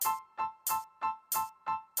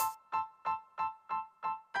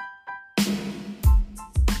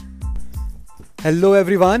Hello,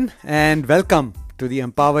 everyone, and welcome to the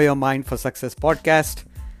Empower Your Mind for Success podcast,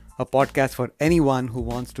 a podcast for anyone who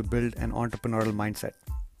wants to build an entrepreneurial mindset.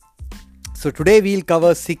 So, today we'll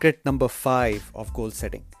cover secret number 5 of goal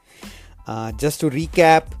setting. Just to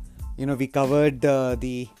recap, we covered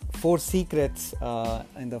the 4 secrets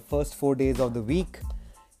in the first 4 days of the week,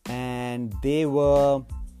 and they were,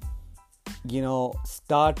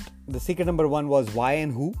 the secret number 1 was why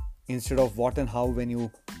and who instead of what and how when you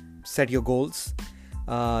set your goals.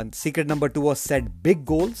 Secret number 2 was set big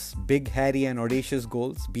goals, big, hairy, and audacious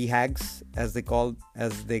goals, BHAGs as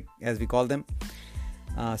we call them.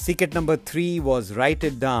 Secret number 3 was write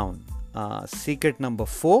it down. Secret number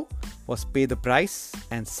 4 was pay the price,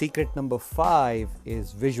 and secret number 5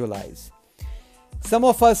 is visualize. Some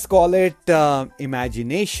of us call it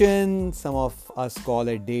imagination, some of us call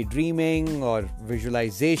it daydreaming or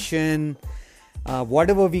visualization,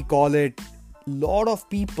 whatever we call it. Lot of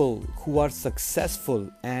people who are successful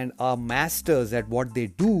and are masters at what they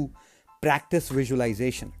do practice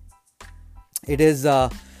visualization. It is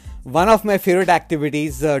one of my favorite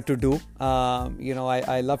activities to do.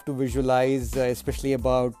 I love to visualize, especially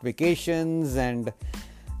about vacations and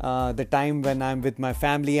the time when I'm with my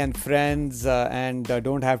family and friends and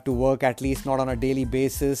don't have to work, at least not on a daily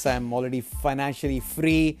basis. I'm already financially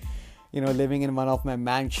free. Living in one of my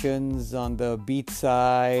mansions on the beach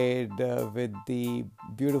side with the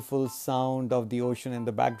beautiful sound of the ocean in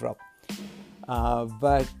the backdrop.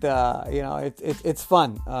 It's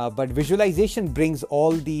fun. But visualization brings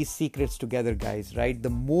all these secrets together, guys, right? The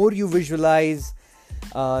more you visualize,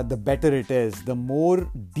 the better it is. The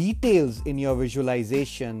more details in your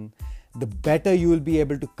visualization, the better you will be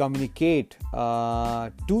able to communicate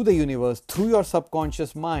to the universe through your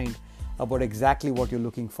subconscious mind about exactly what you're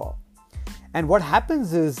looking for. And what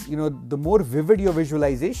happens is, the more vivid your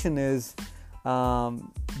visualization is,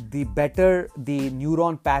 the better the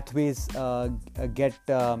neuron pathways get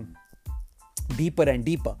deeper and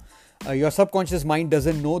deeper. Your subconscious mind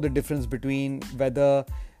doesn't know the difference between whether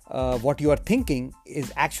what you are thinking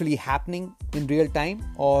is actually happening in real time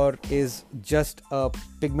or is just a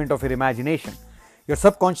pigment of your imagination. Your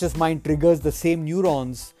subconscious mind triggers the same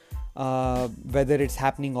neurons whether it's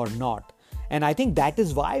happening or not. And I think that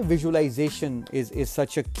is why visualization is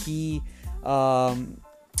such a key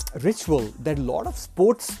ritual that a lot of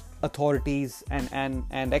sports authorities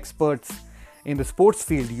and experts in the sports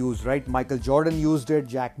field use, right? Michael Jordan used it,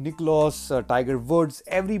 Jack Nicklaus, Tiger Woods,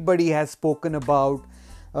 everybody has spoken about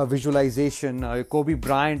visualization, Kobe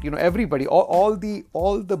Bryant, everybody, all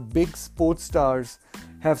the big sports stars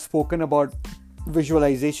have spoken about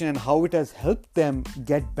visualization and how it has helped them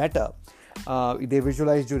get better. They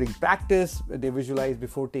visualize during practice, they visualize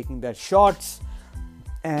before taking their shots,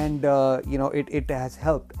 and it has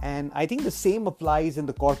helped. And I think the same applies in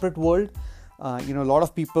the corporate world. A lot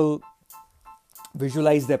of people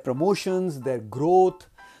visualize their promotions, their growth,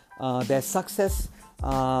 their success,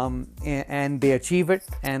 and they achieve it.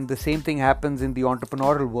 And the same thing happens in the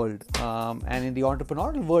entrepreneurial world. And in the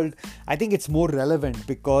entrepreneurial world, I think it's more relevant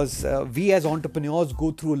because we as entrepreneurs go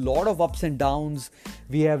through a lot of ups and downs.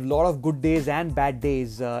 We have a lot of good days and bad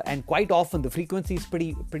days, and quite often the frequency is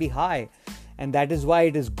pretty high. And that is why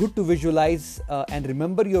it is good to visualize and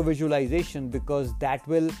remember your visualization, because that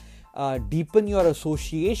will deepen your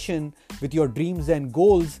association with your dreams and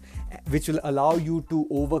goals, which will allow you to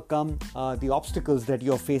overcome the obstacles that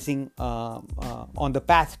you're facing on the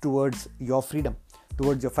path towards your freedom,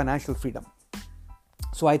 towards your financial freedom.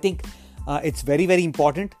 So I think it's very, very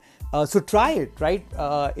important. So try it, right?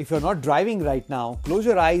 If you're not driving right now, close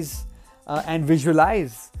your eyes and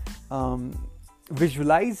visualize.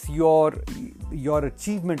 Visualize your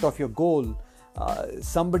achievement of your goal.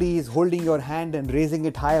 Somebody is holding your hand and raising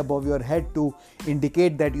it high above your head to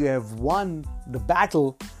indicate that you have won the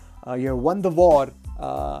battle, you have won the war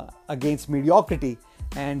against mediocrity,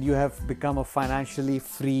 and you have become a financially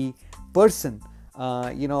free person.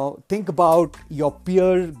 Think about your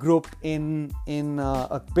peer group in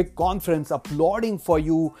a big conference applauding for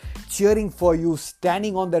you, cheering for you,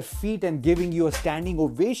 standing on their feet and giving you a standing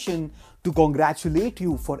ovation to congratulate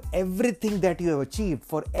you for everything that you have achieved,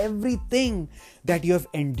 for everything that you have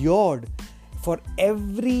endured, for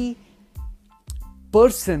every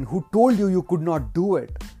person who told you you could not do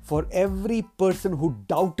it, for every person who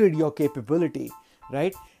doubted your capability,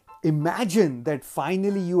 right? Imagine that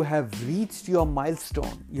finally you have reached your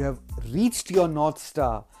milestone, you have reached your North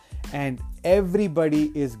Star, and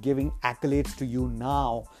everybody is giving accolades to you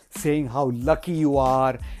now, saying how lucky you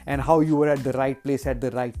are and how you were at the right place at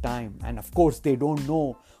the right time. And of course, they don't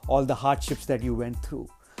know all the hardships that you went through.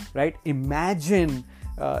 right? Imagine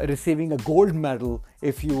receiving a gold medal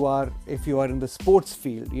if you are in the sports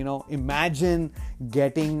field. Imagine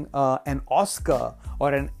getting an Oscar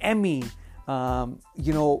or an Emmy, a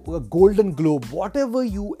Golden Globe, whatever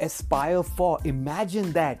you aspire for.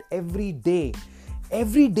 Imagine that every day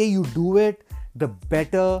you do it, the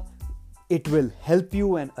better it will help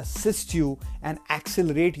you and assist you and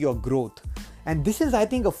accelerate your growth. And this is, I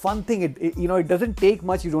think, a fun thing. It doesn't take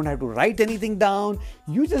much. You don't have to write anything down.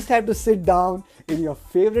 You just have to sit down in your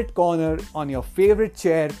favorite corner on your favorite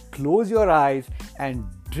chair, close your eyes, and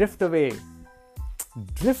drift away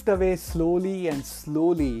slowly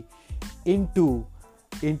into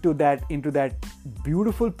that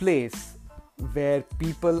beautiful place where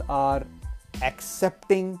people are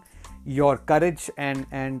accepting your courage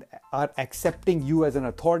and are accepting you as an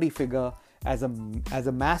authority figure, as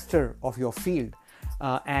a master of your field,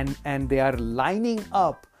 and they are lining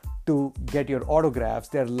up to get your autographs.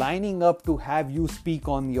 They're lining up to have you speak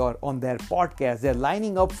on their podcast. They're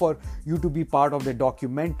lining up for you to be part of their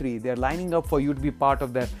documentary. They're lining up for you to be part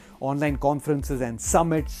of their online conferences and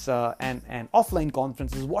summits and offline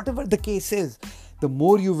conferences. Whatever the case is, the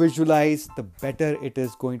more you visualize, the better it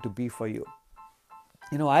is going to be for you.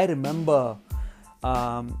 I remember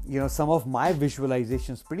some of my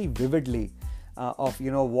visualizations pretty vividly of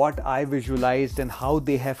what I visualized and how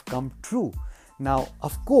they have come true. Now,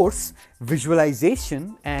 of course,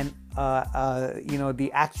 visualization and the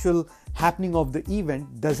actual happening of the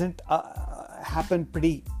event doesn't happen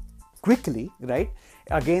pretty quickly, right?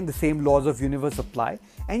 Again, the same laws of universe apply,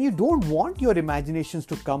 and you don't want your imaginations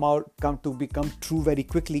to come to become true very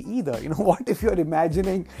quickly either. What if you're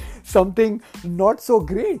imagining something not so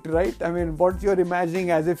great, right? I mean, what you're imagining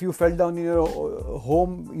as if you fell down in your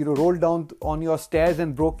home, rolled down on your stairs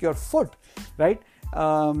and broke your foot, right?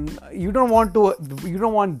 You don't want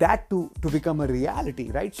that to become a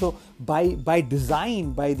reality, right? So by the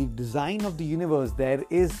design of the universe, there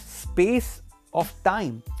is space of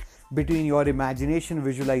time between your imagination,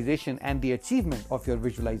 visualization, and the achievement of your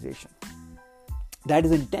visualization. That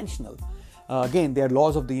is intentional. Again, there are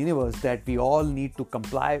laws of the universe that we all need to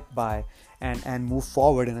comply by and move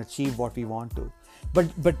forward and achieve what we want to.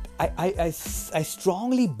 But I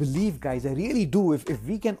strongly believe, guys, I really do, if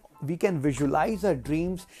we can visualize our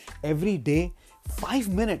dreams every day, 5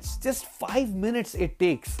 minutes, just 5 minutes it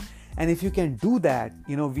takes. And if you can do that,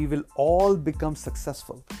 we will all become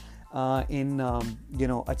successful in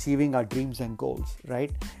achieving our dreams and goals, right?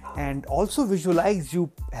 And also visualize you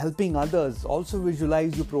helping others, also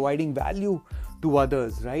visualize you providing value to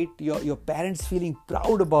others, right? Your parents feeling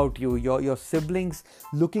proud about you, your siblings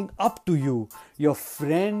looking up to you, your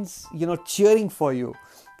friends cheering for you,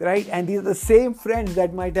 right? And these are the same friends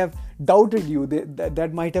that might have doubted you,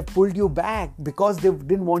 that might have pulled you back because they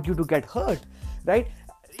didn't want you to get hurt, right?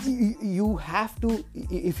 You have to,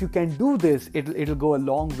 if you can do this, it'll go a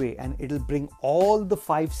long way, and it'll bring all the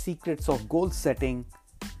 5 secrets of goal setting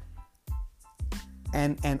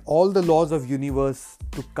and all the laws of universe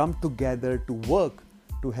to come together to work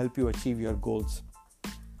to help you achieve your goals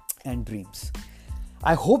and dreams.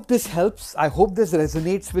 I hope this helps. I hope this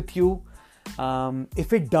resonates with you.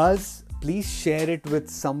 If it does, please share it with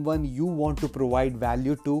someone you want to provide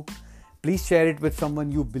value to. Please share it with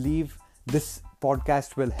someone you believe this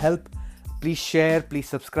podcast will help. Please share, please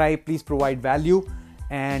subscribe, please provide value.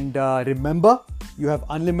 And remember, you have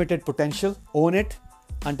unlimited potential. Own it.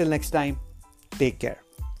 Until next time, take care.